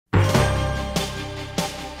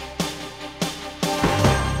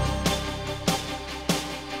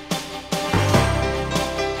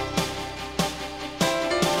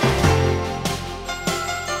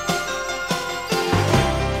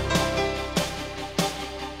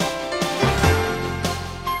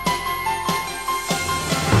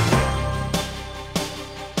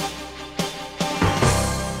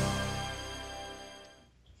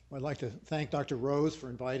like to thank Dr. Rose for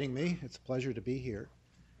inviting me. It's a pleasure to be here.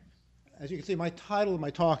 As you can see, my title of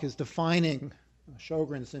my talk is Defining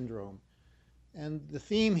Sjogren Syndrome. And the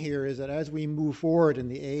theme here is that as we move forward in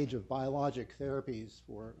the age of biologic therapies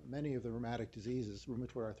for many of the rheumatic diseases,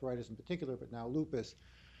 rheumatoid arthritis in particular, but now lupus,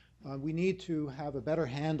 we need to have a better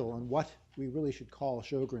handle on what we really should call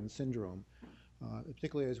Sjogren syndrome,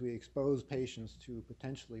 particularly as we expose patients to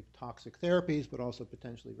potentially toxic therapies, but also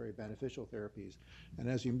potentially very beneficial therapies. And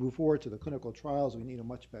as we move forward to the clinical trials, we need a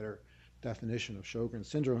much better definition of Sjogren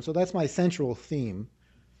syndrome. So that's my central theme.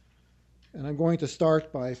 And I'm going to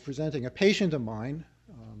start by presenting a patient of mine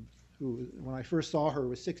who, when I first saw her,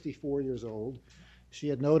 was 64 years old. She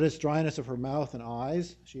had noticed dryness of her mouth and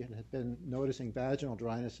eyes. She had been noticing vaginal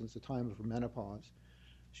dryness since the time of her menopause.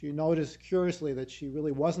 She noticed curiously that she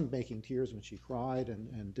really wasn't making tears when she cried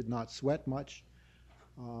and did not sweat much.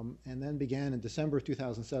 And then began in December of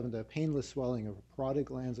 2007 to have painless swelling of her parotid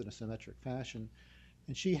glands in a symmetric fashion.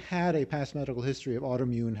 And she had a past medical history of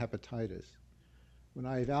autoimmune hepatitis. When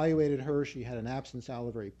I evaluated her, she had an absent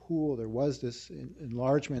salivary pool. There was this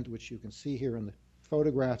enlargement, which you can see here in the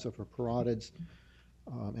photographs of her parotids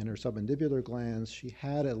and her submandibular glands. She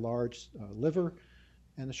had a large liver.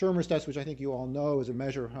 And the Schirmer's test, which I think you all know, is a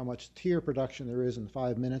measure of how much tear production there is in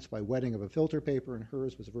 5 minutes by wetting of a filter paper, and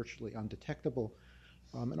hers was virtually undetectable.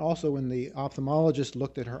 And also when the ophthalmologist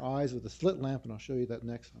looked at her eyes with a slit lamp, and I'll show you that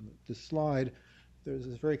next on this slide, there's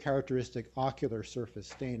this very characteristic ocular surface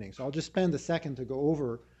staining. So I'll just spend a second to go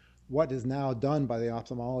over what is now done by the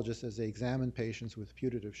ophthalmologist as they examine patients with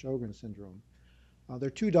putative Sjogren syndrome. There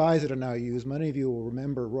are two dyes that are now used. Many of you will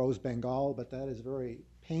remember Rose Bengal, but that is very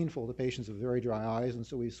painful to patients with very dry eyes, and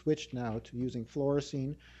so we've switched now to using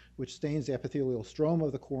fluorescein, which stains the epithelial stroma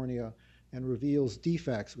of the cornea and reveals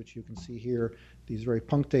defects, which you can see here, these very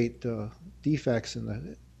punctate defects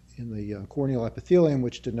in the corneal epithelium,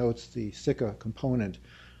 which denotes the Sicca component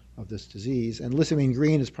of this disease. And lissamine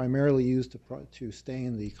green is primarily used to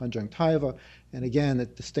stain the conjunctiva, and again,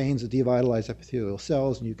 it stains the devitalized epithelial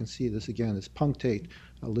cells, and you can see this again, this punctate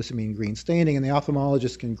lissamine green staining, and the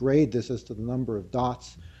ophthalmologist can grade this as to the number of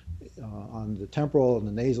dots on the temporal and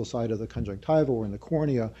the nasal side of the conjunctiva or in the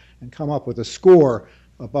cornea, and come up with a score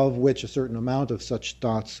above which a certain amount of such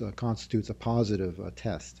dots constitutes a positive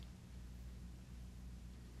test.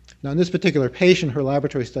 Now, in this particular patient, her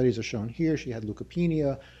laboratory studies are shown here. She had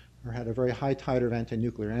leukopenia, or had a very high titer of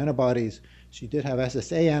anti-nuclear antibodies. She did have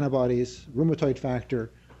SSA antibodies, rheumatoid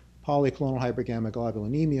factor, polyclonal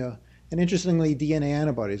hypergammaglobulinemia, and interestingly, DNA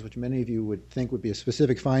antibodies, which many of you would think would be a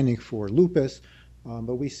specific finding for lupus,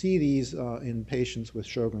 but we see these in patients with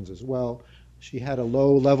Sjogren's as well. She had a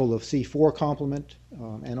low level of C4 complement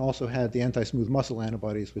and also had the anti-smooth muscle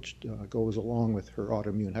antibodies, which goes along with her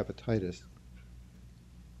autoimmune hepatitis.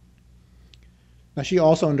 Now, she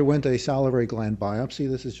also underwent a salivary gland biopsy.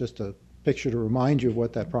 This is just a picture to remind you of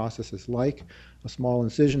what that process is like. A small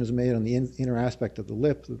incision is made on the inner aspect of the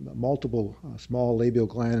lip. Multiple small labial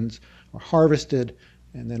glands are harvested,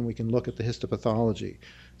 and then we can look at the histopathology.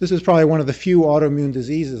 This is probably one of the few autoimmune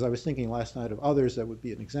diseases, I was thinking last night of others that would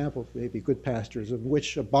be an example, maybe good pastures, of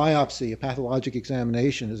which a biopsy, a pathologic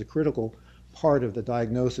examination, is a critical part of the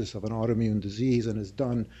diagnosis of an autoimmune disease and is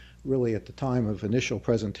done really at the time of initial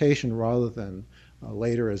presentation rather than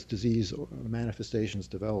later as disease manifestations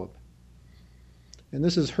develop. And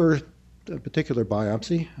this is her particular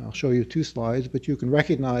biopsy. I'll show you two slides, but you can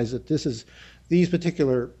recognize that these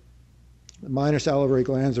particular minor salivary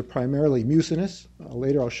glands are primarily mucinous.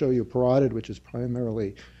 Later I'll show you parotid, which is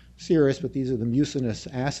primarily serous, but these are the mucinous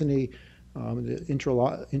acini, the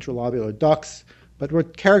intralobular ducts. But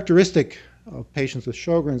what characteristic of patients with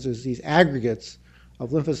Sjogren's is these aggregates of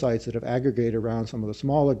lymphocytes that have aggregated around some of the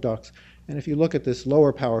smaller ducts. And if you look at this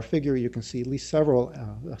lower power figure, you can see at least several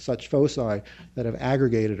such foci that have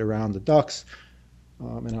aggregated around the ducts.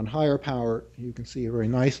 And on higher power, you can see very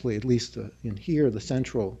nicely, at least in here, the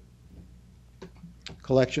central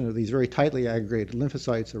collection of these very tightly aggregated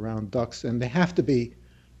lymphocytes around ducts. And they have to be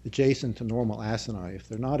adjacent to normal acini. If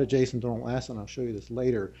they're not adjacent to normal acini, I'll show you this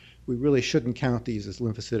later, we really shouldn't count these as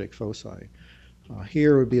lymphocytic foci.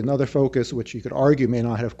 Here would be another focus, which you could argue may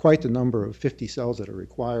not have quite the number of 50 cells that are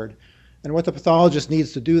required. And what the pathologist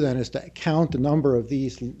needs to do then is to count the number of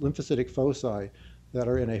these lymphocytic foci that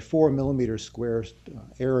are in a 4 millimeter square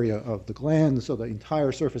area of the gland. So the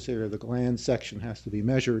entire surface area of the gland section has to be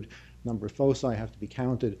measured, number of foci have to be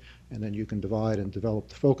counted, and then you can divide and develop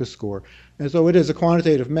the focus score. And so it is a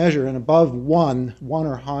quantitative measure, and above one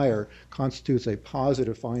or higher constitutes a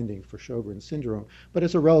positive finding for Sjogren syndrome. But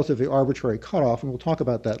it's a relatively arbitrary cutoff, and we'll talk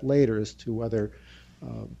about that later as to whether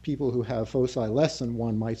people who have foci less than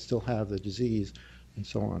 1 might still have the disease, and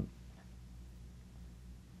so on.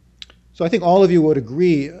 So I think all of you would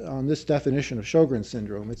agree on this definition of Sjogren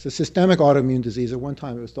syndrome. It's a systemic autoimmune disease. At one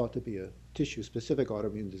time it was thought to be a tissue-specific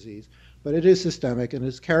autoimmune disease, but it is systemic and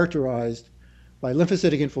is characterized by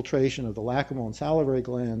lymphocytic infiltration of the lacrimal and salivary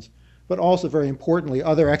glands, but also, very importantly,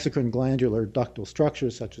 other exocrine glandular ductal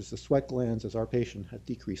structures, such as the sweat glands, as our patient had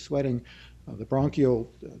decreased sweating, the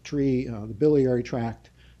bronchial tree, the biliary tract,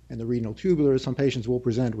 and the renal tubulars. Some patients will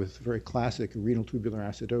present with very classic renal tubular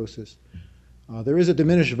acidosis. There is a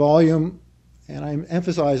diminished volume, and I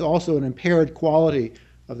emphasize also an impaired quality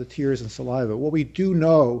of the tears and saliva. What we do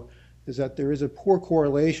know is that there is a poor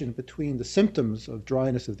correlation between the symptoms of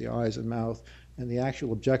dryness of the eyes and mouth and the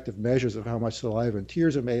actual objective measures of how much saliva and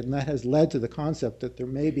tears are made, and that has led to the concept that there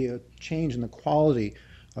may be a change in the quality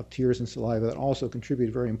of tears and saliva that also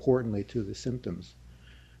contribute very importantly to the symptoms.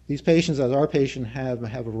 These patients, as our patient, have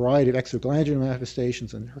a variety of extraglandular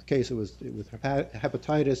manifestations. In her case, it was with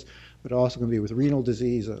hepatitis, but also going to be with renal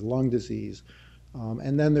disease, lung disease.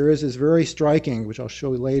 And then there is this very striking, which I'll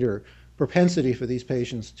show you later, propensity for these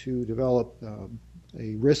patients to develop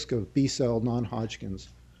a risk of B-cell non-Hodgkin's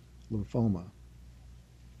lymphoma.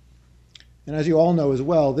 And as you all know as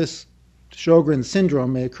well, this Sjogren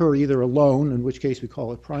syndrome may occur either alone, in which case we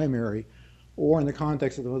call it primary, or in the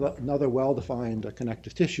context of another well-defined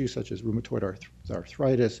connective tissue, such as rheumatoid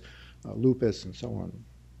arthritis, lupus, and so on.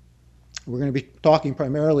 We're going to be talking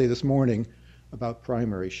primarily this morning about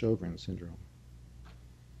primary Sjogren syndrome.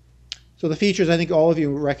 So the features, I think all of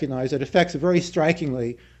you recognize, it affects very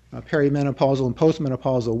strikingly perimenopausal and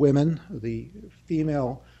postmenopausal women. The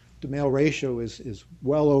female to male ratio is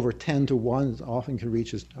well over 10 to 1, it often can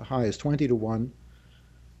reach as high as 20 to 1.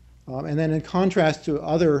 And then in contrast to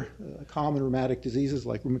other common rheumatic diseases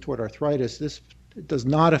like rheumatoid arthritis, this does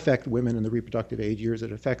not affect women in the reproductive age years.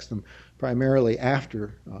 It affects them primarily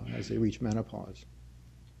after, as they reach menopause.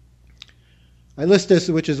 I list this,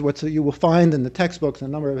 which is what you will find in the textbooks. A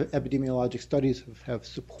number of epidemiologic studies have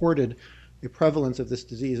supported a prevalence of this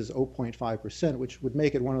disease as 0.5%, which would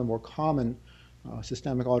make it one of the more common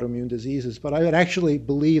systemic autoimmune diseases. But I would actually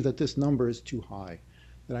believe that this number is too high.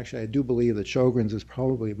 That actually I do believe that Sjogren's is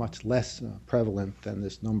probably much less prevalent than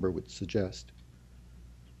this number would suggest.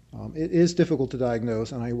 It is difficult to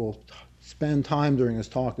diagnose, and I will spend time during this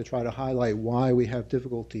talk to try to highlight why we have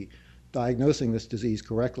difficulty diagnosing this disease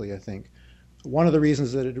correctly, I think. One of the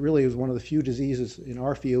reasons that it really is one of the few diseases in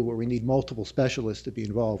our field where we need multiple specialists to be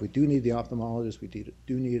involved. We do need the ophthalmologist, we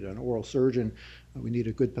do need an oral surgeon, we need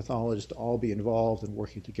a good pathologist to all be involved and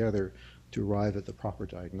working together to arrive at the proper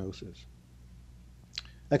diagnosis.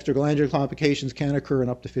 Extraglandular complications can occur in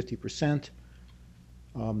up to 50%.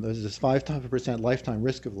 There's this 5% lifetime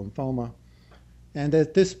risk of lymphoma. And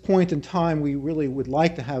at this point in time, we really would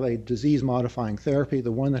like to have a disease-modifying therapy.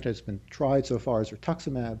 The one that has been tried so far is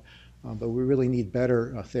rituximab, but we really need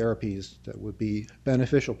better therapies that would be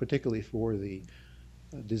beneficial, particularly for the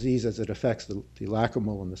disease as it affects the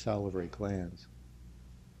lacrimal and the salivary glands.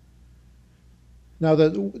 Now,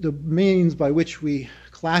 the means by which we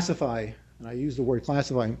classify, and I use the word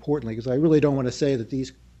classify importantly because I really don't want to say that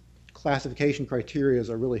these classification criteria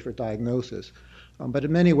are really for diagnosis, but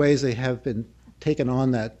in many ways they have been taken on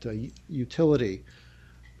that utility.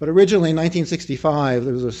 But originally in 1965,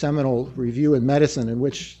 there was a seminal review in medicine in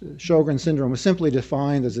which Sjogren syndrome was simply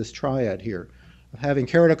defined as this triad here, of having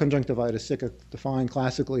keratoconjunctivitis sicca defined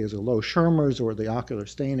classically as a low Schirmer's or the ocular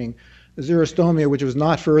staining, xerostomia, which was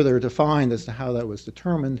not further defined as to how that was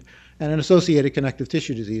determined, and an associated connective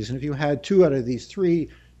tissue disease. And if you had 2 out of these 3,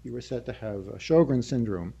 you were said to have Sjogren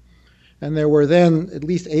syndrome. And there were then at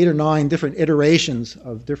least 8 or 9 different iterations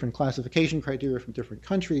of different classification criteria from different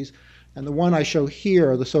countries. And the one I show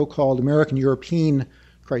here are the so-called American European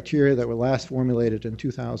criteria that were last formulated in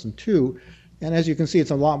 2002. And as you can see,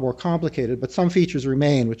 it's a lot more complicated, but some features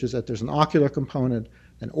remain, which is that there's an ocular component,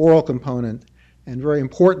 an oral component, and very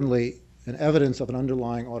importantly, an evidence of an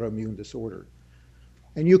underlying autoimmune disorder.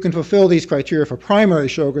 And you can fulfill these criteria for primary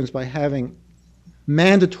Sjogren's by having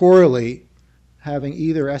mandatorily having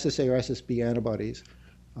either SSA or SSB antibodies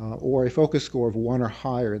or a focus score of 1 or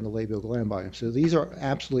higher in the labial gland biopsy. So these are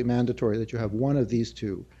absolutely mandatory that you have one of these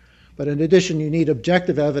 2. But in addition, you need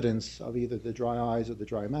objective evidence of either the dry eyes or the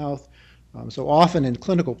dry mouth. So often in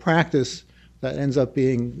clinical practice, that ends up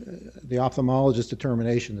being the ophthalmologist's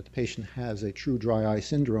determination that the patient has a true dry eye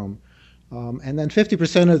syndrome. And then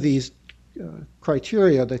 50% of these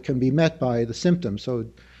criteria that can be met by the symptoms. So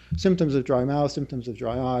symptoms of dry mouth, symptoms of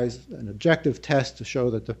dry eyes, an objective test to show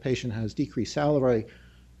that the patient has decreased salivary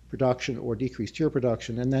production or decreased tear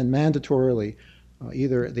production, and then mandatorily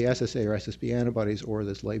either the SSA or SSB antibodies or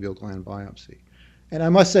this labial gland biopsy. And I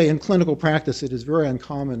must say, in clinical practice, it is very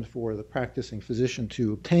uncommon for the practicing physician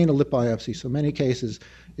to obtain a lip biopsy. So many cases,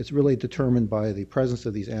 it's really determined by the presence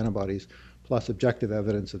of these antibodies plus objective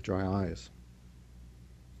evidence of dry eyes.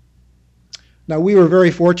 Now, we were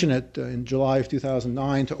very fortunate in July of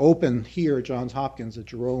 2009 to open here at Johns Hopkins a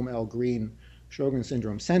Jerome L. Green Sjogren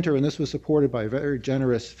Syndrome Center, and this was supported by a very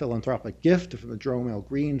generous philanthropic gift from the Jerome L.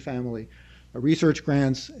 Green family, research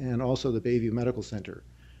grants, and also the Bayview Medical Center.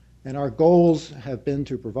 And our goals have been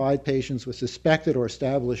to provide patients with suspected or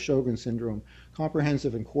established Sjogren syndrome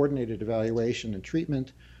comprehensive and coordinated evaluation and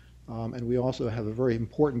treatment. And we also have a very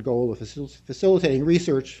important goal of facilitating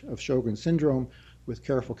research of Sjogren syndrome with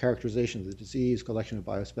careful characterization of the disease, collection of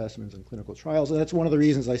biospecimens, and clinical trials. And that's one of the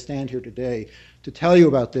reasons I stand here today to tell you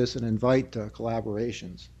about this and invite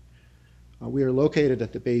collaborations. We are located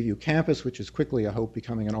at the Bayview campus, which is quickly, I hope,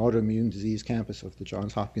 becoming an autoimmune disease campus of the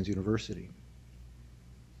Johns Hopkins University.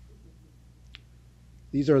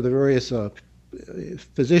 These are the various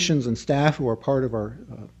physicians and staff who are part of our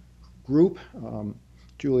group.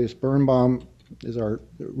 Julius Birnbaum is our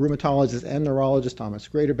rheumatologist and neurologist. Thomas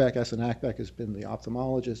Graderbeck, Essen Ackbeck, has been the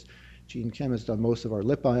ophthalmologist. Gene Kim has done most of our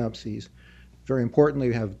lip biopsies. Very importantly,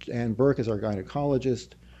 we have Ann Burke as our gynecologist.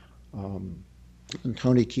 And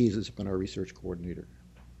Tony Keys has been our research coordinator.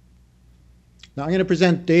 Now, I'm going to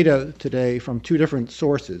present data today from two different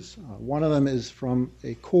sources. One of them is from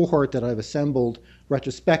a cohort that I've assembled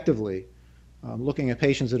retrospectively, looking at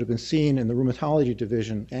patients that have been seen in the rheumatology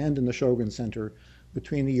division and in the Sjogren Center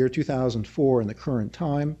between the year 2004 and the current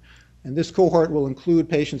time. And this cohort will include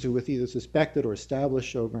patients who with either suspected or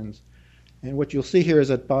established Sjogren's. And what you'll see here is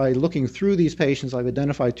that by looking through these patients, I've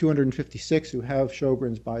identified 256 who have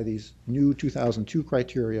Sjogren's by these new 2002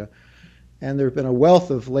 criteria. And there have been a wealth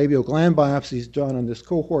of labial gland biopsies done on this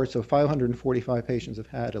cohort, so 545 patients have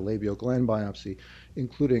had a labial gland biopsy,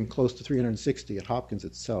 including close to 360 at Hopkins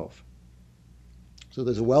itself. So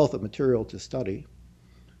there's a wealth of material to study.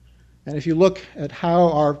 And if you look at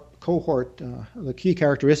how our cohort, the key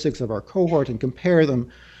characteristics of our cohort, and compare them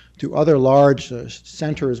to other large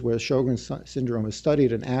centers where Sjogren syndrome is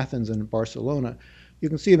studied in Athens and Barcelona, you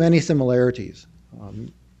can see many similarities.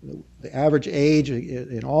 The average age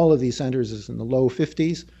in all of these centers is in the low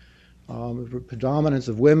 50s. Predominance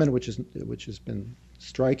of women, which has been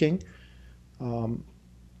striking.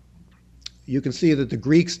 You can see that the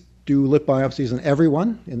Greeks do lip biopsies on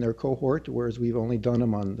everyone in their cohort, whereas we've only done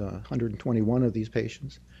them on 121 of these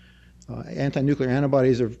patients. Anti-nuclear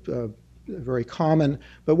antibodies are very common,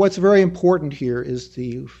 but what's very important here is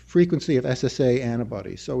the frequency of SSA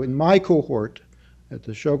antibodies. So in my cohort, at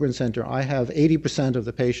the Sjogren Center, I have 80% of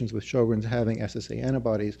the patients with Sjogren's having SSA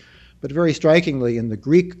antibodies, but very strikingly, in the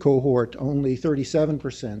Greek cohort, only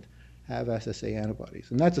 37% have SSA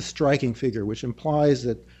antibodies. And that's a striking figure, which implies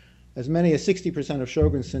that as many as 60% of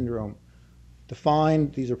Sjogren's syndrome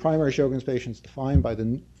defined, these are primary Sjogren's patients defined by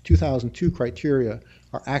the 2002 criteria,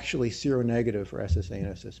 are actually seronegative for SSA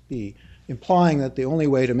and SSB, implying that the only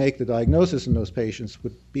way to make the diagnosis in those patients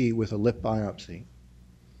would be with a lip biopsy.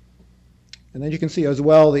 And then you can see as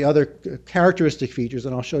well the other characteristic features,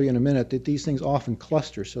 and I'll show you in a minute, that these things often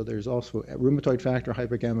cluster. So there's also rheumatoid factor,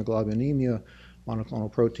 hypergammaglobulinemia,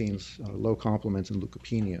 monoclonal proteins, low complements, and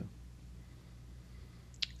leukopenia.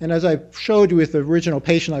 And as I showed you with the original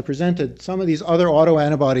patient I presented, some of these other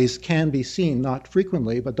autoantibodies can be seen, not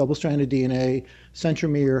frequently, but double-stranded DNA,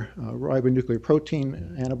 centromere, ribonuclear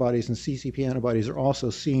protein antibodies, and CCP antibodies are also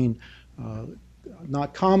seen,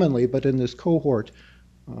 not commonly, but in this cohort.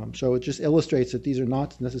 So it just illustrates that these are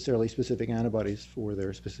not necessarily specific antibodies for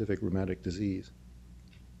their specific rheumatic disease.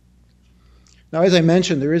 Now, as I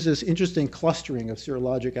mentioned, there is this interesting clustering of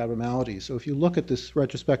serologic abnormalities. So if you look at this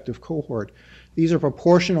retrospective cohort, these are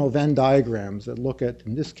proportional Venn diagrams that look at,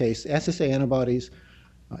 in this case, SSA antibodies,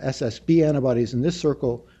 SSB antibodies in this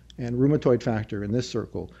circle, and rheumatoid factor in this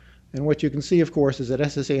circle. And what you can see, of course, is that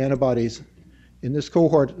SSA antibodies in this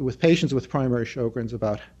cohort with patients with primary Sjogren's,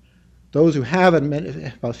 those who have it,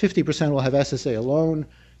 about 50% will have SSA alone,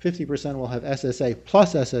 50% will have SSA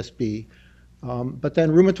plus SSB, but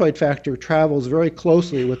then rheumatoid factor travels very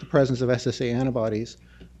closely with the presence of SSA antibodies.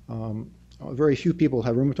 Very few people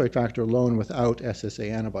have rheumatoid factor alone without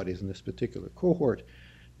SSA antibodies in this particular cohort.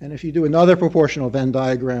 And if you do another proportional Venn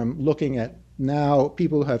diagram looking at now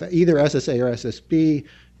people who have either SSA or SSB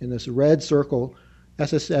in this red circle,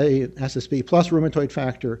 SSA, SSB plus rheumatoid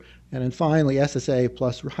factor, and then finally SSA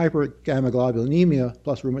plus hypergammaglobulinemia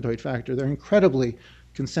plus rheumatoid factor, they're incredibly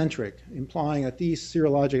concentric, implying that these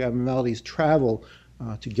serologic abnormalities travel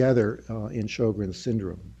together in Sjogren's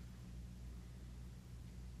syndrome.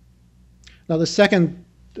 Now, the second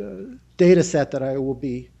data set that I will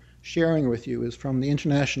be sharing with you is from the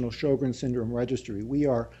International Sjogren Syndrome Registry. We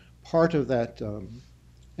are part of that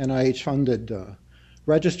NIH-funded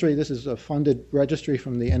registry. This is a funded registry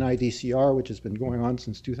from the NIDCR, which has been going on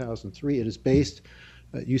since 2003. It is based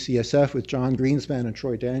at UCSF with John Greenspan and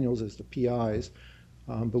Troy Daniels as the PIs.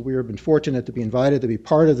 But we have been fortunate to be invited to be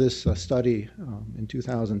part of this study in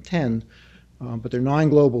 2010. But there are 9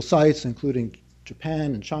 global sites, including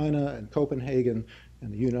Japan and China and Copenhagen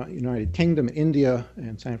and the United Kingdom, India,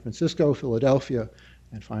 and San Francisco, Philadelphia,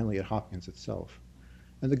 and finally at Hopkins itself.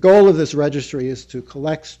 And the goal of this registry is to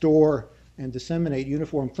collect, store, and disseminate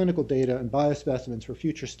uniform clinical data and biospecimens for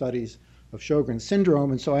future studies of Sjogren syndrome.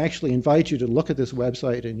 And so I actually invite you to look at this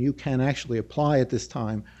website, and you can actually apply at this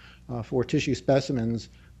time for tissue specimens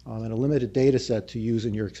and a limited data set to use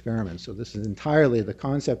in your experiments. So this is entirely the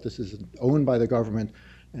concept. This is owned by the government,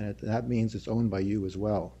 and that means it's owned by you as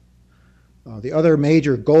well. The other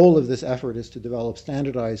major goal of this effort is to develop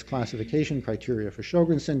standardized classification criteria for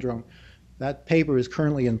Sjogren syndrome. That paper is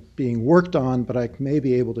currently being worked on, but I may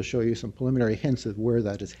be able to show you some preliminary hints of where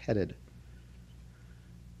that is headed.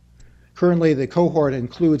 Currently, the cohort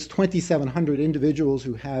includes 2,700 individuals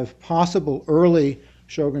who have possible early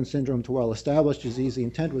Sjogren syndrome to well-established disease. The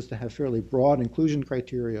intent was to have fairly broad inclusion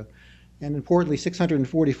criteria. And importantly,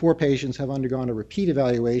 644 patients have undergone a repeat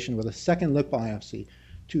evaluation with a second lip biopsy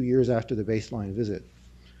 2 years after the baseline visit.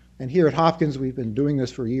 And here at Hopkins, we've been doing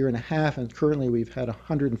this for a year and a half, and currently we've had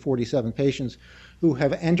 147 patients who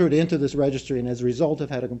have entered into this registry and as a result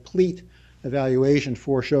have had a complete evaluation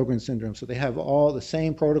for Sjogren syndrome. So they have all the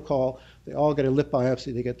same protocol, they all get a lip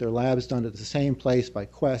biopsy, they get their labs done at the same place by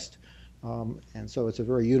Quest, and so it's a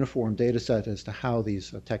very uniform data set as to how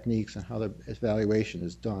these techniques and how the evaluation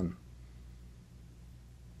is done.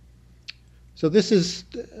 So this is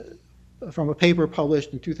from a paper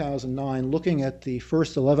published in 2009 looking at the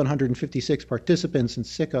first 1,156 participants in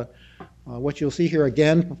SICA. What you'll see here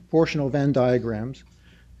again, proportional Venn diagrams,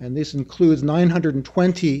 and this includes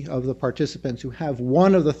 920 of the participants who have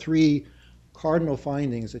one of the 3 cardinal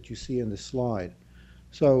findings that you see in this slide.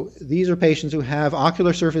 So these are patients who have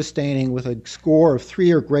ocular surface staining with a score of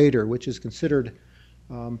 3 or greater, which is considered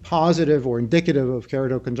positive or indicative of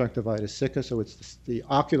keratoconjunctivitis sicca, so it's the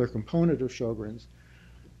ocular component of Sjogren's.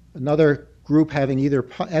 Another group having either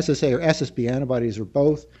SSA or SSB antibodies or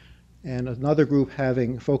both, and another group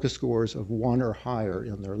having focus scores of 1 or higher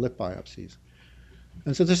in their lip biopsies.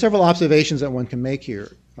 And so there's several observations that one can make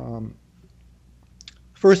here.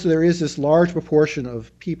 First, there is this large proportion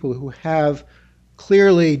of people who have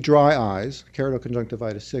clearly dry eyes,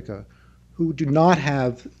 keratoconjunctivitis sicca, who do not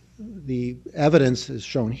have the evidence as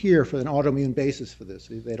shown here for an autoimmune basis for this.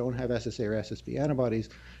 They don't have SSA or SSB antibodies,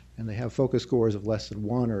 and they have focus scores of less than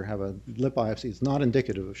 1 or have a lip biopsy. It's not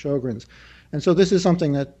indicative of Sjogren's. And so this is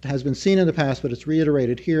something that has been seen in the past, but it's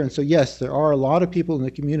reiterated here. And so yes, there are a lot of people in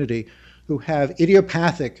the community who have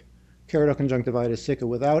idiopathic keratoconjunctivitis sicca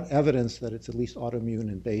without evidence that it's at least autoimmune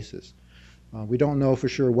in basis. We don't know for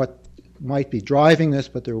sure what might be driving this,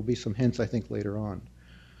 but there will be some hints, I think, later on.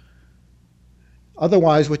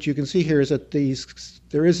 Otherwise, what you can see here is that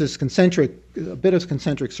there is this a bit of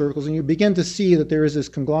concentric circles, and you begin to see that there is this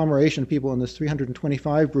conglomeration of people in this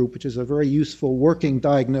 325 group, which is a very useful working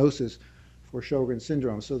diagnosis for Sjogren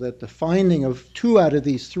syndrome, so that the finding of 2 out of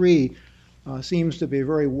these 3 seems to be a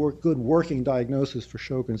very good working diagnosis for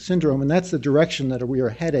Sjogren syndrome, and that's the direction that we are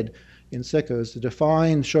headed in SICA, is to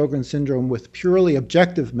define Sjogren syndrome with purely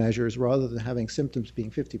objective measures rather than having symptoms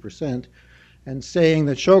being 50%, and saying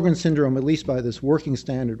that Sjogren syndrome, at least by this working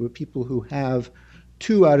standard, with people who have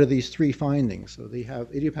 2 out of these 3 findings. So they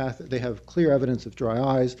have idiopathic, they have clear evidence of dry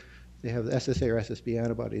eyes, they have SSA or SSB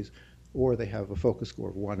antibodies, or they have a focus score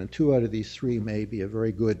of 1. And 2 out of these 3 may be a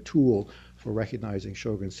very good tool for recognizing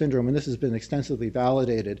Sjogren syndrome. And this has been extensively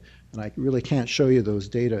validated, and I really can't show you those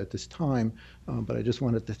data at this time, but I just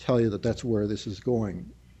wanted to tell you that that's where this is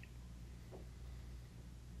going.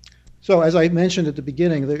 So as I mentioned at the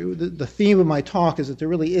beginning, the theme of my talk is that there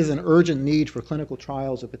really is an urgent need for clinical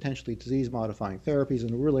trials of potentially disease-modifying therapies, and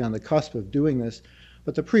we're really on the cusp of doing this.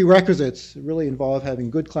 But the prerequisites really involve having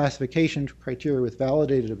good classification criteria with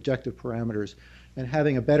validated objective parameters and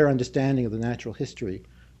having a better understanding of the natural history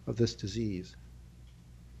of this disease.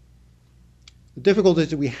 The difficulties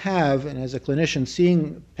that we have, and as a clinician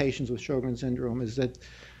seeing patients with Sjogren syndrome, is that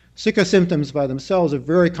SICA symptoms by themselves are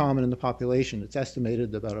very common in the population. It's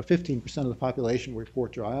estimated that about 15% of the population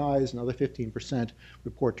report dry eyes, another 15%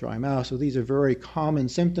 report dry mouth. So these are very common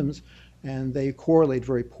symptoms, and they correlate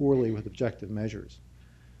very poorly with objective measures.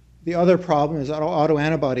 The other problem is that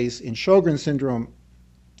autoantibodies in Sjogren syndrome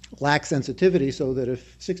lack sensitivity, so that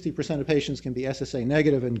if 60% of patients can be SSA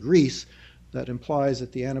negative in Greece, that implies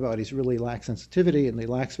that the antibodies really lack sensitivity and they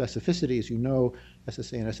lack specificity. As you know,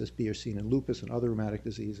 SSA and SSB are seen in lupus and other rheumatic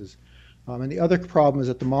diseases. And the other problem is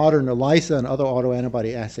that the modern ELISA and other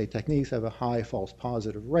autoantibody assay techniques have a high false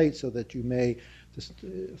positive rate, so that you may just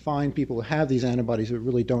find people who have these antibodies who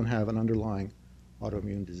really don't have an underlying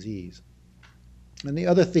autoimmune disease. And the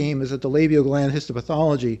other theme is that the labial gland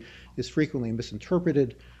histopathology is frequently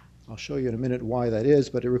misinterpreted. I'll show you in a minute why that is,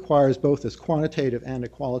 but it requires both this quantitative and a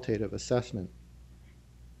qualitative assessment.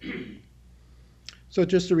 So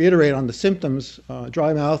just to reiterate on the symptoms,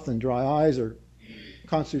 dry mouth and dry eyes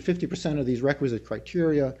constitute 50% of these requisite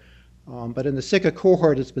criteria, but in the SICA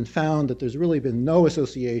cohort it's been found that there's really been no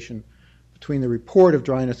association between the report of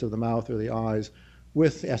dryness of the mouth or the eyes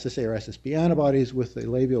with SSA or SSB antibodies, with the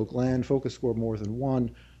labial gland focus score more than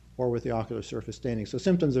 1, or with the ocular surface staining. So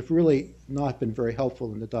symptoms have really not been very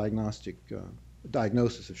helpful in the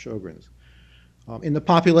diagnosis of Sjogren's. In the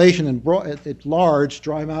population at large,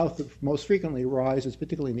 dry mouth most frequently arises,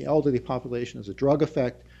 particularly in the elderly population, as a drug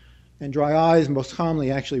effect, and dry eyes most commonly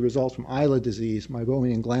actually result from eyelid disease.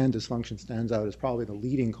 Meibomian gland dysfunction stands out as probably the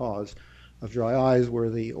leading cause of dry eyes, where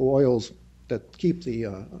the oils that keep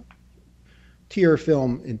the tear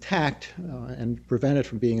film intact and prevent it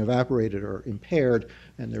from being evaporated are impaired,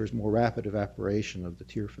 and there's more rapid evaporation of the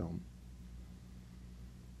tear film.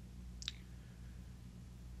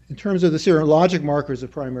 In terms of the serologic markers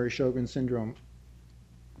of primary Sjogren's syndrome,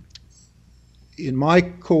 in my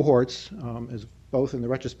cohorts, as both in the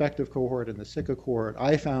retrospective cohort and the SICA cohort,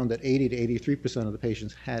 I found that 80 to 83% of the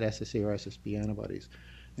patients had SSA or SSB antibodies.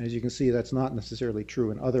 And as you can see, that's not necessarily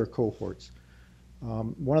true in other cohorts.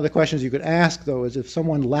 One of the questions you could ask, though, is if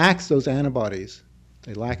someone lacks those antibodies,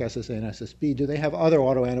 they lack SSA and SSB, do they have other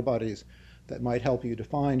autoantibodies that might help you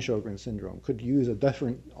define Sjogren's syndrome? Could you use a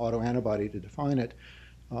different autoantibody to define it?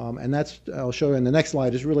 And that's, I'll show you in the next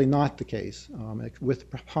slide, is really not the case,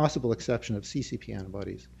 with possible exception of CCP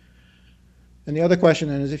antibodies. And the other question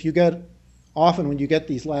then is, if you get, often when you get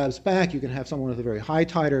these labs back, you can have someone with a very high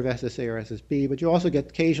titer of SSA or SSB, but you also get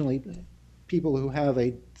occasionally people who have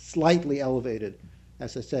a slightly elevated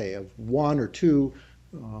SSA of 1 or 2,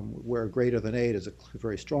 where greater than 8 is a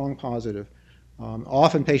very strong positive.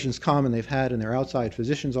 Often patients come and they've had in their outside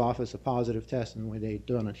physician's office a positive test, and when they've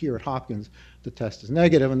done it here at Hopkins, the test is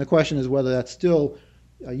negative. And the question is whether that's still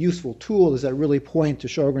a useful tool. Does that really point to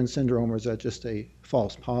Sjogren's syndrome, or is that just a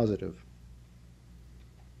false positive?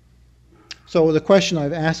 So the question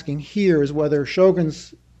I'm asking here is whether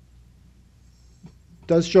does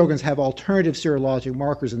Sjogren's have alternative serologic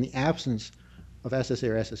markers in the absence of SSA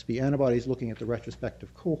or SSB antibodies, looking at the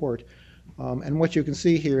retrospective cohort. And what you can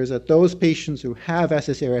see here is that those patients who have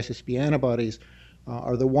SSA or SSB antibodies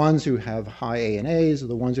are the ones who have high ANAs, are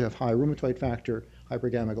the ones who have high rheumatoid factor,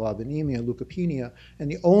 hypergammaglobulinemia, leukopenia,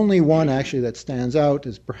 and the only one actually that stands out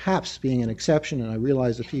as perhaps being an exception, and I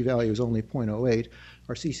realize the p-value is only 0.08,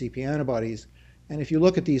 are CCP antibodies. And if you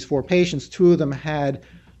look at these 4 patients, 2 of them had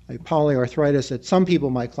a polyarthritis that some people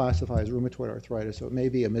might classify as rheumatoid arthritis, so it may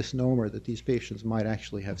be a misnomer that these patients might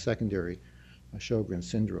actually have secondary Sjogren's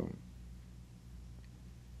syndrome.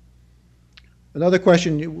 Another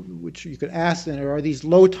question which you could ask then are these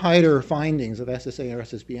low titer findings of SSA or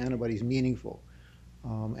SSB antibodies meaningful?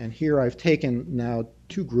 And here I've taken now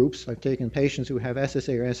 2 groups. I've taken patients who have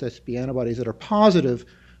SSA or SSB antibodies that are positive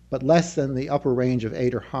but less than the upper range of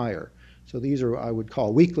 8 or higher. So these are, I would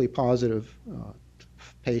call, weakly positive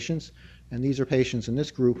patients, and these are patients in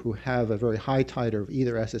this group who have a very high titer of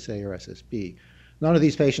either SSA or SSB. None of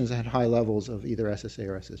these patients had high levels of either SSA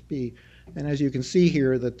or SSB, and as you can see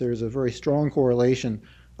here that there's a very strong correlation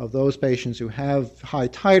of those patients who have high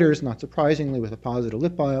titers, not surprisingly, with a positive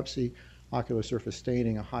lip biopsy, ocular surface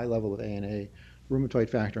staining, a high level of ANA, rheumatoid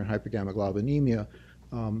factor, and hypergammaglobulinemia.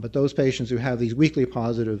 But those patients who have these weakly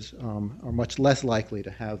positives are much less likely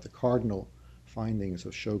to have the cardinal findings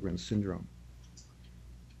of Sjogren's syndrome.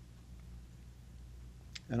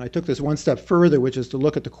 And I took this one step further, which is to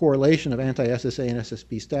look at the correlation of anti-SSA and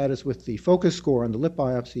SSB status with the focus score on the lip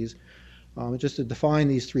biopsies. Just to define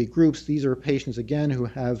these 3 groups, these are patients, again, who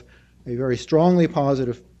have a very strongly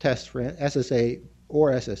positive test for SSA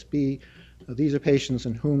or SSB. These are patients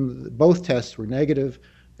in whom both tests were negative,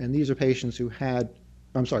 and these are patients who had,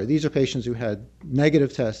 these are patients who had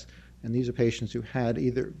negative tests, and these are patients who had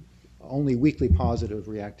either only weakly positive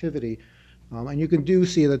reactivity. And you can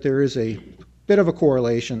see that there is a bit of a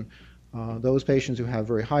correlation. Those patients who have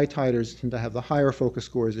very high titers tend to have the higher focus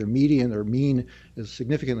scores. Their median or mean is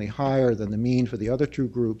significantly higher than the mean for the other 2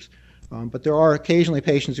 groups. But there are occasionally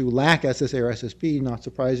patients who lack SSA or SSB, not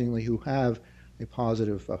surprisingly, who have a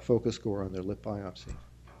positive focus score on their lip biopsy.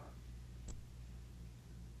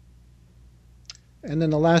 And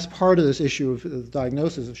then the last part of this issue of the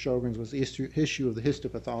diagnosis of Sjogren's was the issue of the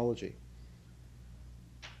histopathology.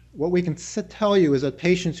 What we can tell you is that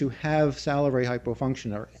patients who have salivary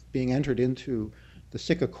hypofunction are being entered into the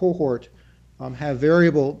SICA cohort have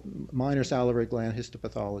variable minor salivary gland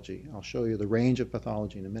histopathology. I'll show you the range of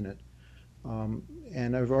pathology in a minute.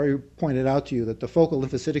 And I've already pointed out to you that the focal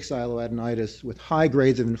lymphocytic sialoadenitis with high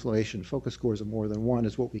grades of inflammation, focus scores of more than 1,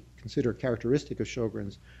 is what we consider characteristic of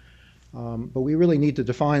Sjogren's. But we really need to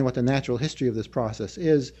define what the natural history of this process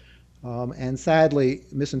is. And sadly,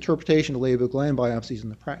 misinterpretation of labial gland biopsies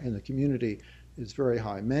in the community is very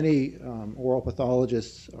high. Many oral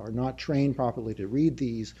pathologists are not trained properly to read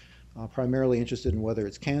these, primarily interested in whether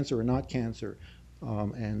it's cancer or not cancer,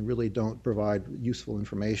 and really don't provide useful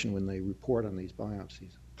information when they report on these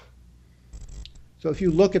biopsies. So if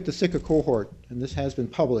you look at the SICA cohort, and this has been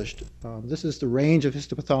published, this is the range of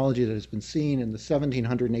histopathology that has been seen in the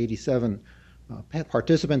 1,787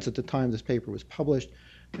 participants at the time this paper was published.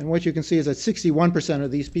 And what you can see is that 61% of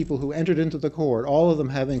these people who entered into the cohort, all of them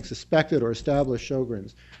having suspected or established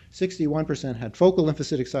Sjogren's, 61% had focal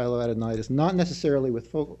lymphocytic sialoadenitis, not necessarily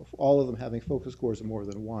with all of them having focus scores of more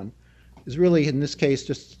than 1. Is really, in this case,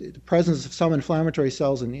 just the presence of some inflammatory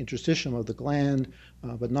cells in the interstitium of the gland,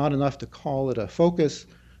 but not enough to call it a focus.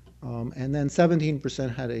 And then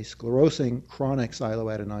 17% had a sclerosing chronic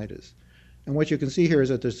sialoadenitis. And what you can see here is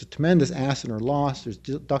that there's a tremendous acinar loss, there's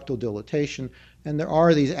ductal dilatation, and there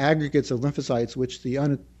are these aggregates of lymphocytes which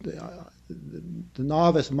the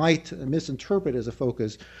novice might misinterpret as a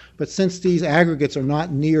focus. But since these aggregates are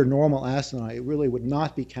not near normal acini, it really would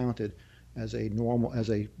not be counted as a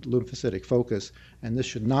lymphocytic focus, and this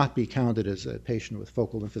should not be counted as a patient with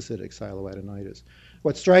focal lymphocytic sialoadenitis.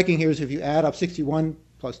 What's striking here is if you add up 61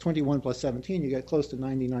 plus 21 plus 17, you get close to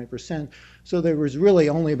 99%. So there was really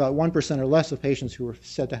only about 1% or less of patients who were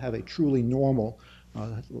said to have a truly normal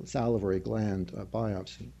salivary gland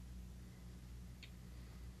biopsy.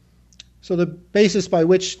 So the basis by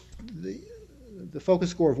which the focus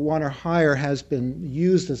score of 1 or higher has been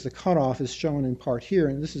used as the cutoff is shown in part here,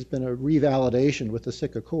 and this has been a revalidation with the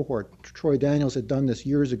SICA cohort. Troy Daniels had done this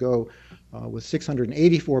years ago with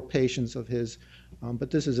 684 patients of his,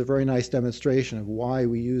 but this is a very nice demonstration of why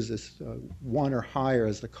we use this 1 or higher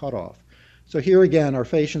as the cutoff. So here again are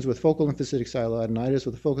patients with focal lymphocytic sialoadenitis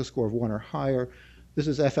with a focus score of 1 or higher. This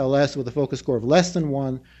is FLS with a focus score of less than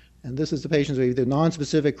 1. And this is the patients with either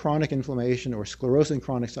nonspecific chronic inflammation or sclerosing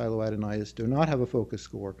chronic sialoadenitis, do not have a focus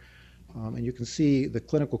score. And you can see the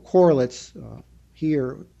clinical correlates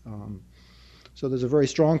here. So there's a very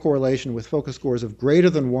strong correlation with focus scores of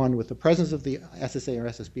greater than 1 with the presence of the SSA or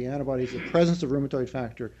SSB antibodies, the presence of rheumatoid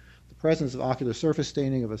factor, the presence of ocular surface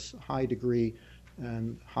staining of a high degree,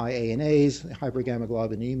 and high ANAs,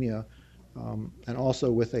 hypergammaglobulinemia, and also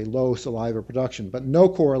with a low saliva production, but no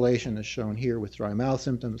correlation is shown here with dry mouth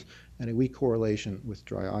symptoms and a weak correlation with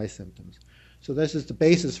dry eye symptoms. So this is the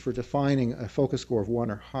basis for defining a focus score of 1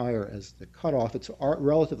 or higher as the cutoff. It's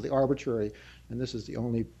relatively arbitrary, and this is the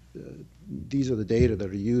only, these are the data that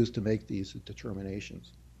are used to make these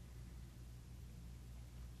determinations.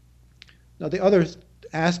 Now the other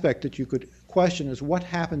aspect that you could question is what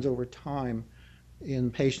happens over time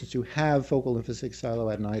in patients who have focal lymphocytic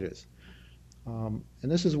sialoadenitis.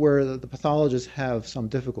 And this is where the pathologists have some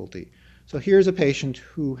difficulty. So here's a patient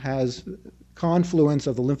who has confluence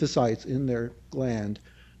of the lymphocytes in their gland,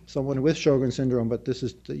 someone with Sjogren syndrome, but this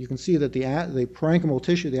is, you can see that the parenchymal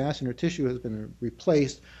tissue, the acinar tissue, has been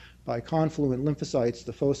replaced by confluent lymphocytes.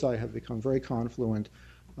 The foci have become very confluent,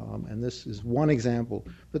 and this is one example.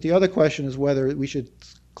 But the other question is whether we should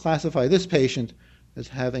classify this patient as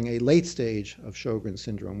having a late stage of Sjogren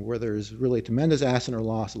syndrome, where there is really tremendous acinar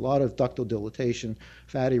loss, a lot of ductal dilatation,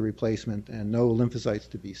 fatty replacement, and no lymphocytes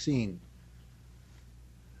to be seen.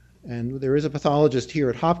 And there is a pathologist here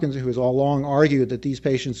at Hopkins who has all along argued that these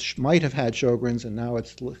patients might have had Sjogren's, and now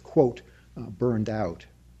it's, quote, burned out.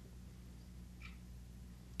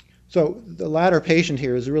 So the latter patient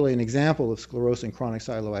here is really an example of sclerosing chronic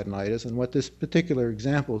sialoadenitis, and what this particular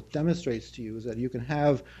example demonstrates to you is that you can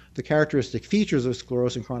have the characteristic features of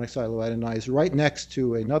sclerosing chronic sialoadenitis right next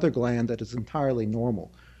to another gland that is entirely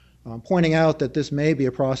normal, pointing out that this may be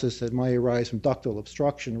a process that might arise from ductal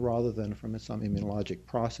obstruction rather than from some immunologic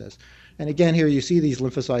process. And again, here you see these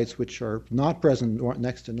lymphocytes which are not present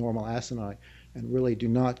next to normal acini and really do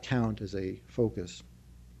not count as a focus.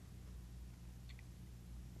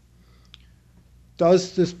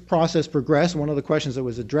 Does this process progress? One of the questions that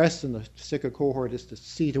was addressed in the SICA cohort is to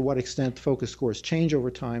see to what extent focus scores change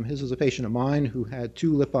over time. His was a patient of mine who had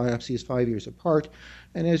 2 lip biopsies 5 years apart.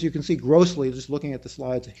 And as you can see grossly, just looking at the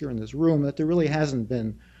slides here in this room, that there really hasn't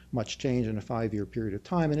been much change in a 5-year period of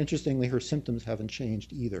time. And interestingly, her symptoms haven't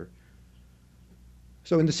changed either.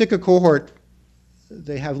 So in the Sitka cohort,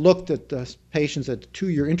 they have looked at patients at a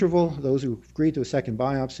 2-year interval, those who agreed to a second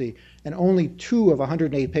biopsy, and only 2 of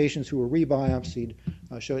 108 patients who were rebiopsied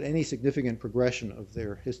showed any significant progression of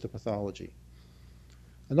their histopathology.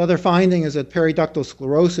 Another finding is that periductal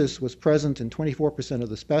sclerosis was present in 24% of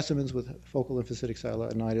the specimens with focal lymphocytic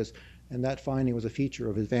sialadenitis, and that finding was a feature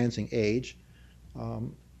of advancing age.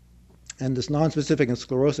 And this nonspecific and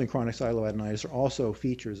sclerosing chronic sialadenitis are also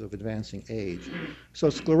features of advancing age. So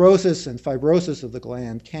sclerosis and fibrosis of the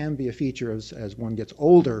gland can be a feature as one gets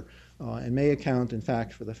older, and may account, in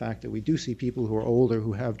fact, for the fact that we do see people who are older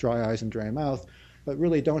who have dry eyes and dry mouth, but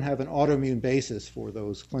really don't have an autoimmune basis for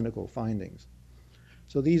those clinical findings.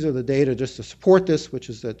 So these are the data just to support this, which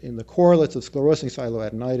is that in the correlates of sclerosing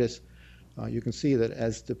sialadenitis, you can see that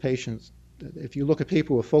as the patients, if you look at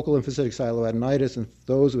people with focal lymphocytic sialadenitis and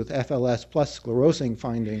those with FLS plus sclerosing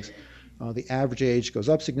findings, the average age goes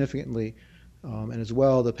up significantly. And as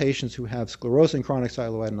well, the patients who have sclerosing chronic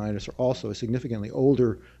sialadenitis are also a significantly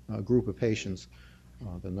older group of patients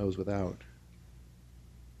than those without.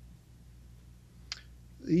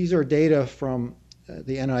 These are data from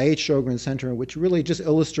the NIH Sjogren Center, which really just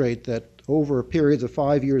illustrate that over periods of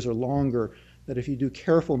 5 years or longer, that if you do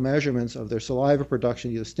careful measurements of their saliva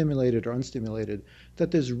production, either stimulated or unstimulated, that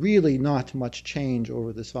there's really not much change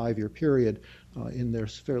over this 5-year period in their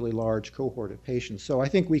fairly large cohort of patients. So I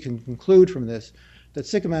think we can conclude from this that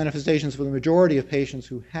Zika manifestations for the majority of patients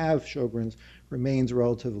who have Sjogren's remains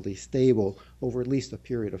relatively stable over at least a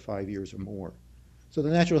period of 5 years or more. So the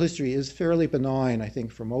natural history is fairly benign, I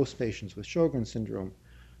think, for most patients with Sjogren syndrome,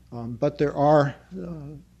 but there are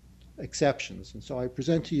exceptions. And so I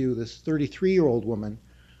present to you this 33-year-old woman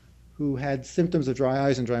who had symptoms of dry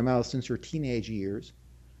eyes and dry mouth since her teenage years.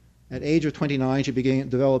 At age of 29, she began to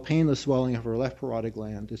develop painless swelling of her left parotid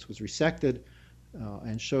gland. This was resected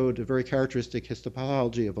and showed a very characteristic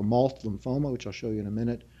histopathology of a malt lymphoma, which I'll show you in a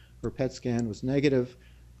minute. Her PET scan was negative.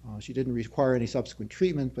 She didn't require any subsequent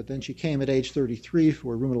treatment, but then she came at age 33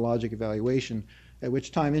 for a rheumatologic evaluation, at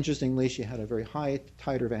which time, interestingly, she had a very high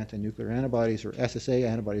titer of anti-nuclear antibodies. Her SSA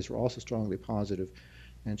antibodies were also strongly positive,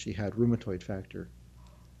 and she had rheumatoid factor.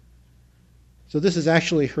 So this is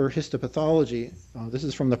actually her histopathology. This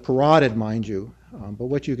is from the parotid, mind you, but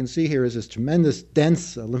what you can see here is this tremendous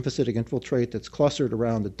dense lymphocytic infiltrate that's clustered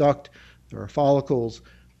around the duct. There are follicles,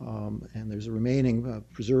 and there's a remaining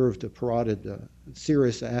preserved parotid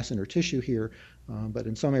serous acinar tissue here, but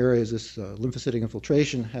in some areas this lymphocytic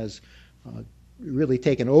infiltration has really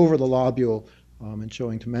taken over the lobule and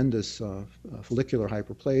showing tremendous follicular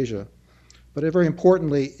hyperplasia. But very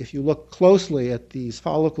importantly, if you look closely at these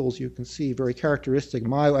follicles, you can see very characteristic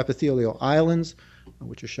myoepithelial islands,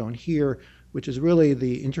 which are shown here, which is really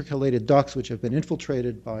the intercalated ducts which have been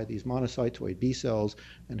infiltrated by these monocytoid B cells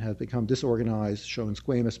and have become disorganized, showing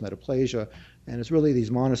squamous metaplasia. And it's really these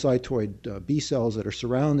monocytoid B cells that are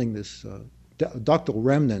surrounding this ductal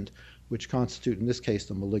remnant, which constitute, in this case,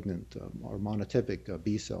 the malignant or monotypic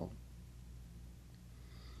B cell.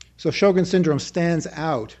 So Sjogren syndrome stands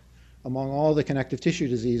out among all the connective tissue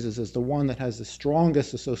diseases as the one that has the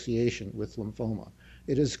strongest association with lymphoma.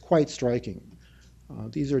 It is quite striking.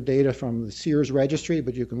 These are data from the Sears registry,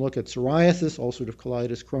 but you can look at psoriasis, ulcerative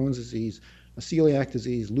colitis, Crohn's disease, celiac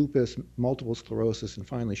disease, lupus, multiple sclerosis, and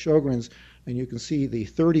finally Sjogren's, and you can see the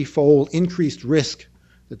 30-fold increased risk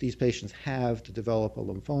that these patients have to develop a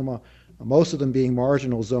lymphoma, most of them being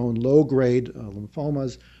marginal zone low-grade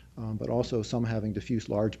lymphomas, but also some having diffuse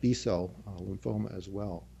large B-cell lymphoma as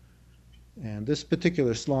well. And this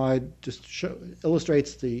particular slide just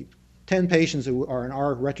illustrates the 10 patients who are in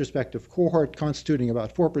our retrospective cohort, constituting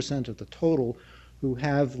about 4% of the total, who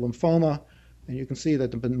have lymphoma. And you can see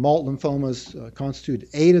that the malt lymphomas constitute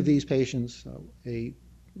 8 of these patients. A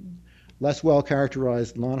less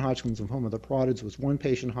well-characterized non-Hodgkin's lymphoma of the parotids was 1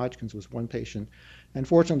 patient, Hodgkin's was 1 patient. And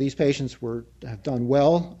fortunately, these patients have done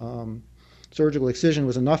well. Surgical excision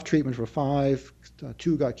was enough treatment for 5.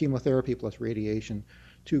 2 got chemotherapy plus radiation.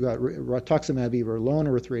 2 got rituximab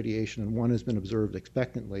everolizumab with radiation, and 1 has been observed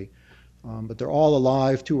expectantly. But they're all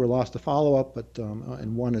alive. 2 were lost to follow-up,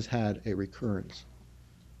 and 1 has had a recurrence.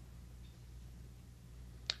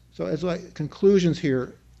 So as conclusions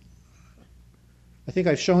here, I think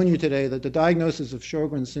I've shown you today that the diagnosis of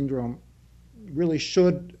Sjogren syndrome really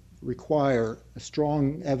should require a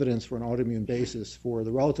strong evidence for an autoimmune basis for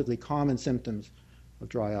the relatively common symptoms of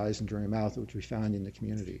dry eyes and dry mouth, which we found in the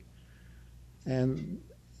community. And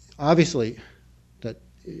obviously, that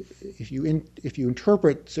if you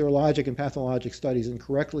interpret serologic and pathologic studies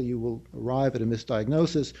incorrectly, you will arrive at a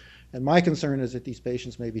misdiagnosis. And my concern is that these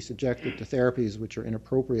patients may be subjected to therapies which are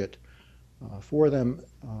inappropriate for them.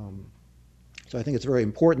 So I think it's very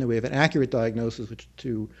important that we have an accurate diagnosis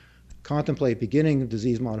to contemplate beginning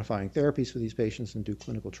disease-modifying therapies for these patients and do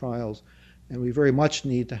clinical trials. And we very much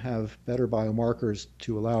need to have better biomarkers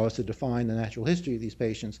to allow us to define the natural history of these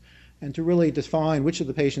patients and to really define which of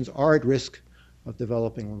the patients are at risk of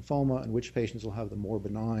developing lymphoma and which patients will have the more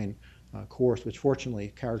benign course, which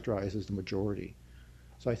fortunately characterizes the majority.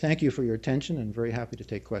 So I thank you for your attention and very happy to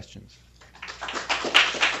take questions.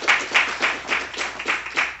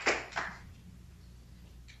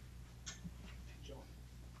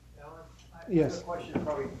 Yes. The question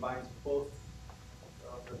probably combines both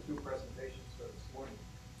the two presentations for this morning.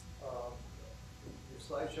 Your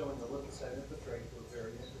slide showing the lymphocyte infiltrate were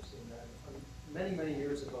very interesting. Many, many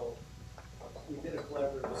years ago, we did a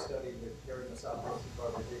collaborative study with Harry Masopoulos and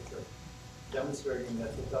Barbara Dietrich, demonstrating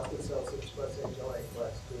that the ducted cells express HLA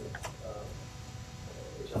class 2,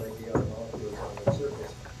 HLA-DR molecules on their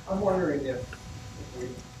surface. I'm wondering if we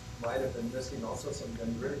might have been missing also some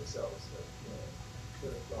dendritic cells that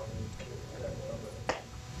could have gone into that number.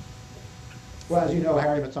 Well, as you know,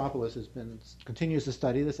 Harry Masopoulos continues to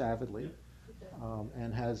study this avidly,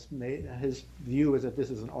 and has made his view is that this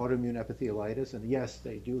is an autoimmune epitheliitis, and yes,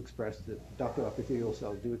 they do express the ductal epithelial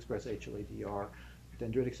cells do express HLA-DR.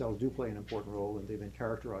 Dendritic cells do play an important role, and they've been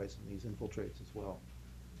characterized in these infiltrates as well.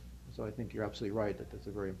 So I think you're absolutely right that that's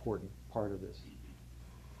a very important part of this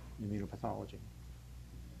immunopathology.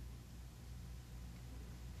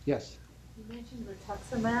 Yes. You mentioned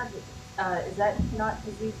rituximab. Is that not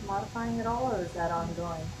disease modifying at all, or is that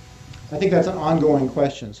ongoing? I think that's an ongoing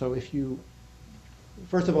question. So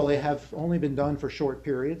first of all, they have only been done for short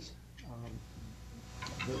periods.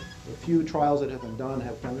 The few trials that have been done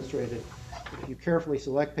have demonstrated if you carefully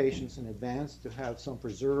select patients in advance to have some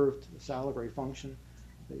preserved salivary function,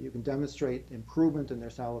 that you can demonstrate improvement in their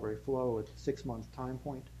salivary flow at the 6-month time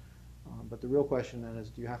point. But the real question then is,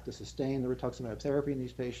 do you have to sustain the rituximab therapy in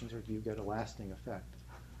these patients, or do you get a lasting effect?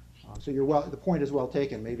 So the point is well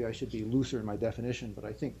taken. Maybe I should be looser in my definition, but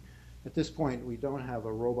I think at this point we don't have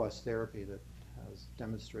a robust therapy that has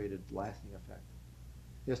demonstrated lasting effect.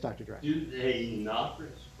 Yes, Dr. Drax. Do they not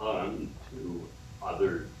respond to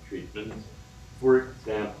other treatments? For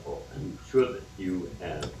example, I'm sure that you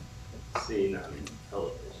have seen on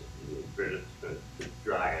television the advertisement for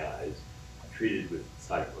dry eyes treated with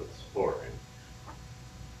cyclosporin.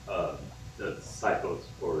 Does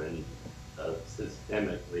cyclosporin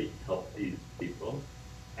systemically help these people?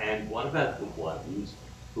 And what about the ones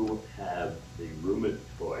who have the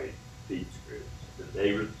rheumatoid features? Do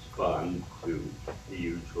they respond to the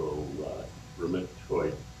usual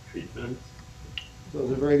rheumatoid treatments?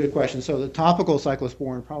 Those are very good questions. So the topical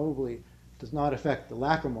cyclosporin probably does not affect the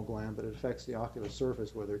lacrimal gland, but it affects the ocular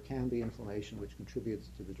surface where there can be inflammation, which contributes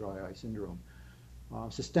to the dry eye syndrome.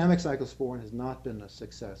 Systemic cyclosporin has not been a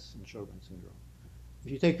success in Sjogren syndrome.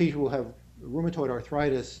 If you take people who have rheumatoid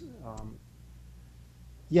arthritis,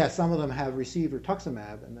 yes, some of them have received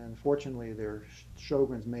rituximab, and then fortunately their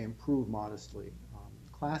Sjogren's may improve modestly.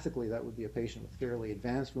 Classically, that would be a patient with fairly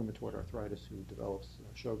advanced rheumatoid arthritis who develops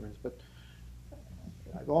Sjogren's. But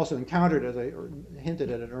I've also encountered, as I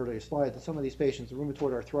hinted at an earlier slide, that some of these patients with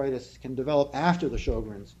rheumatoid arthritis can develop after the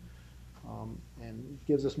Sjogren's, and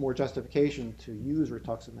gives us more justification to use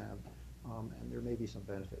rituximab, and there may be some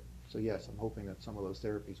benefit. So yes, I'm hoping that some of those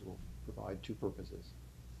therapies will provide two purposes.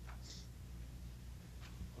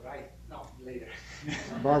 All right, no, later.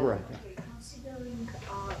 Barbara. Okay, considering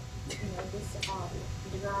this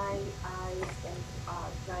dry eyes and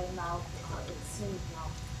dry mouth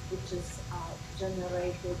syndrome, which is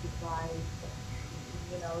generated by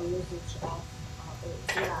usage of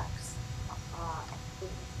drugs,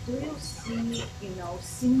 do you see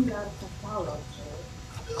similar pathology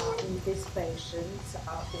in these patients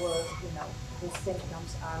where the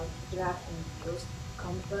symptoms are drug induced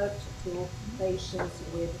compared to patients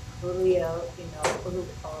with real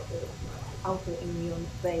autoimmune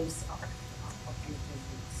base of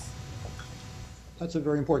disease? That's a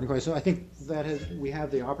very important question. So I think that we have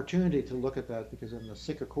the opportunity to look at that because in the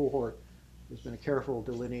Sika cohort, there's been a careful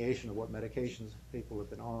delineation of what medications people have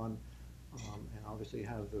been on, and obviously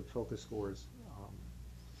have the focus scores.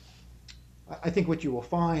 I think what you will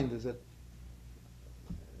find is that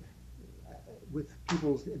with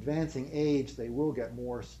people's advancing age, they will get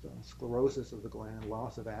more sclerosis of the gland,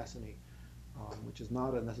 loss of acini, which is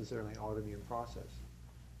not necessarily an autoimmune process.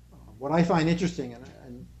 What I find interesting,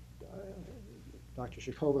 and Dr.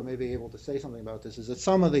 Shikova may be able to say something about this, is that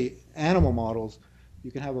some of the animal models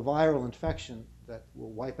You can have a viral infection that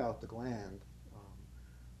will wipe out the gland,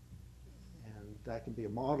 and that can be a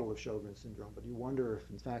model of Sjogren syndrome, but you wonder if,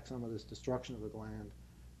 in fact, some of this destruction of the gland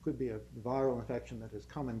could be a viral infection that has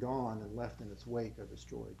come and gone and left in its wake a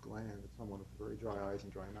destroyed gland, someone with very dry eyes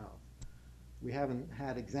and dry mouth. We haven't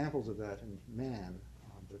had examples of that in man,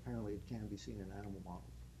 but apparently it can be seen in animal models.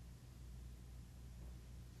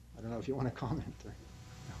 I don't know if you want to comment.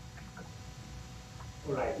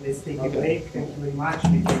 All right, let's take a break. Thank you very much.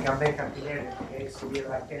 We can come back at 11, okay? So we have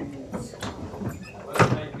like 10 minutes. Well,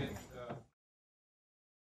 thank you.